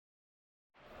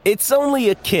It's only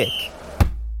a kick,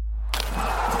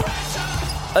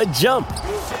 a jump,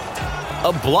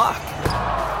 a block.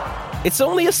 It's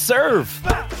only a serve.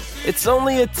 It's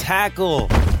only a tackle,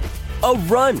 a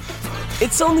run.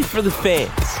 It's only for the fans.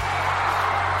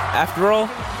 After all,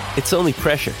 it's only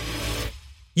pressure.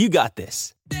 You got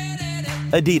this.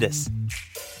 Adidas.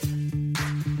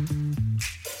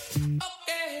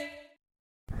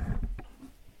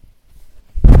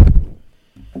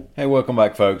 Hey, welcome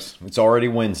back, folks. It's already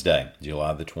Wednesday,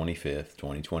 July the 25th,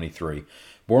 2023.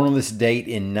 Born on this date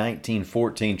in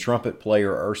 1914, trumpet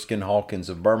player Erskine Hawkins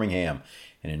of Birmingham,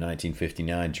 and in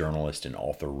 1959, journalist and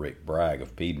author Rick Bragg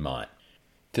of Piedmont.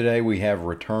 Today, we have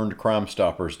returned Crime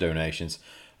Stoppers donations,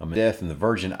 a death in the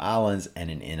Virgin Islands, and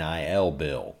an NIL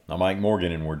bill. I'm Mike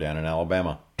Morgan, and we're down in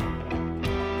Alabama.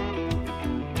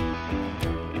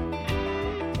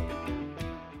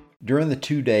 During the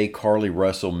two-day Carlee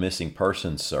Russell missing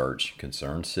persons search,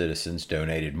 concerned citizens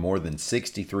donated more than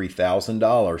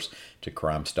 $63,000 to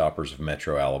Crime Stoppers of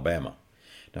Metro Alabama.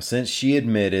 Now, since she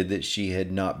admitted that she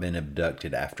had not been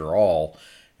abducted after all,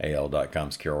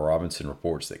 AL.com's Carol Robinson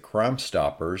reports that Crime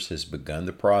Stoppers has begun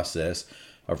the process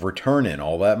of returning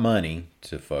all that money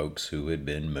to folks who had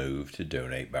been moved to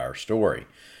donate by our story.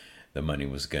 The money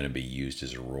was going to be used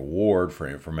as a reward for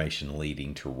information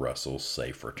leading to Russell's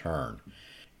safe return.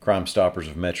 Crime Stoppers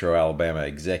of Metro Alabama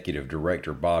Executive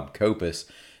Director Bob Kopis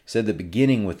said that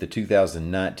beginning with the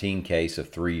 2019 case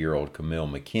of 3-year-old Camille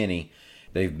McKinney,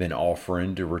 they've been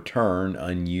offering to return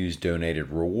unused donated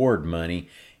reward money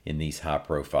in these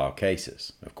high-profile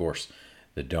cases. Of course,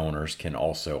 the donors can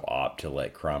also opt to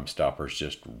let Crime Stoppers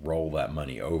just roll that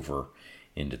money over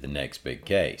into the next big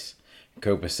case.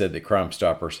 Kopis said that Crime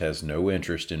Stoppers has no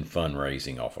interest in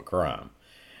fundraising off a crime.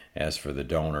 As for the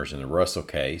donors in the Russell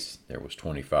case, there was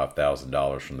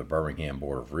 $25,000 from the Birmingham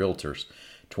Board of Realtors,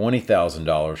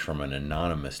 $20,000 from an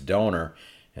anonymous donor,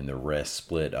 and the rest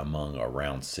split among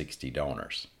around 60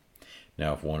 donors.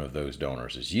 Now, if one of those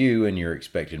donors is you and you're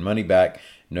expecting money back,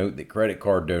 note that credit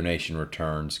card donation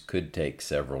returns could take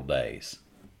several days.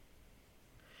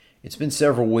 It's been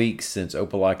several weeks since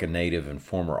Opelika native and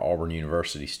former Auburn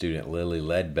University student Lily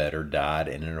Ledbetter died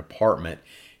in an apartment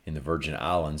in the Virgin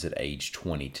Islands at age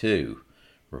 22,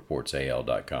 reports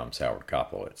AL.com's Howard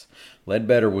Koplowitz.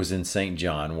 Ledbetter was in St.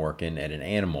 John working at an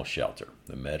animal shelter.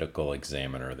 The medical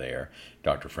examiner there,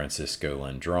 Dr. Francisco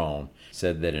Landrón,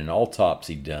 said that an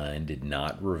autopsy done did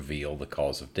not reveal the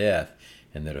cause of death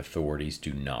and that authorities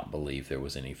do not believe there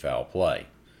was any foul play.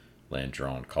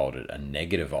 Landrón called it a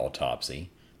negative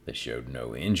autopsy that showed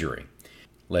no injury.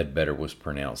 Ledbetter was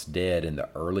pronounced dead in the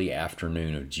early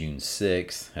afternoon of June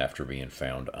 6th after being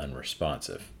found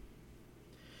unresponsive.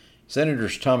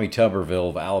 Senators Tommy Tuberville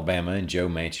of Alabama and Joe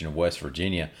Manchin of West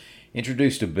Virginia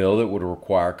introduced a bill that would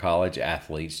require college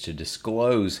athletes to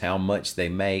disclose how much they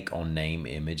make on name,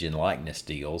 image, and likeness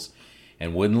deals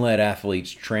and wouldn't let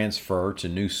athletes transfer to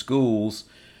new schools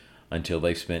until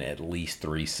they've spent at least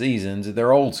 3 seasons at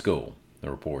their old school,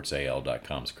 reports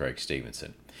AL.com's Craig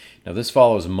Stevenson. Now, this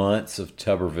follows months of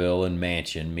Tuberville and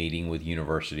Manchin meeting with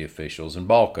university officials and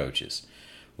ball coaches.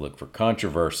 Look for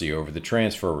controversy over the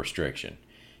transfer restriction,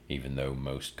 even though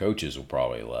most coaches will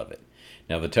probably love it.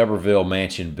 Now, the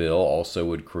Tuberville-Manchin bill also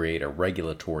would create a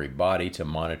regulatory body to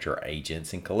monitor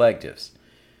agents and collectives.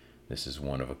 This is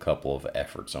one of a couple of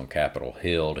efforts on Capitol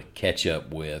Hill to catch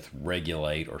up with,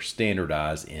 regulate, or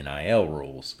standardize NIL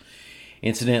rules.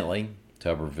 Incidentally,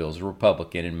 Tuberville's a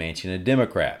Republican and Manchin a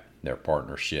Democrat. Their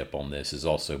partnership on this is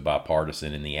also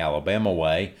bipartisan in the Alabama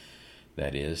way.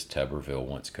 That is, Tuberville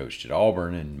once coached at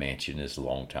Auburn, and Manchin is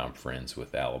longtime friends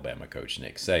with Alabama coach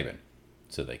Nick Saban.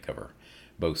 So they cover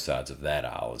both sides of that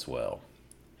aisle as well.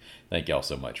 Thank y'all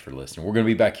so much for listening. We're going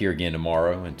to be back here again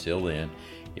tomorrow. Until then,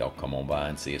 y'all come on by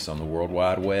and see us on the World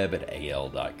Wide Web at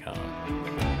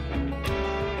AL.com.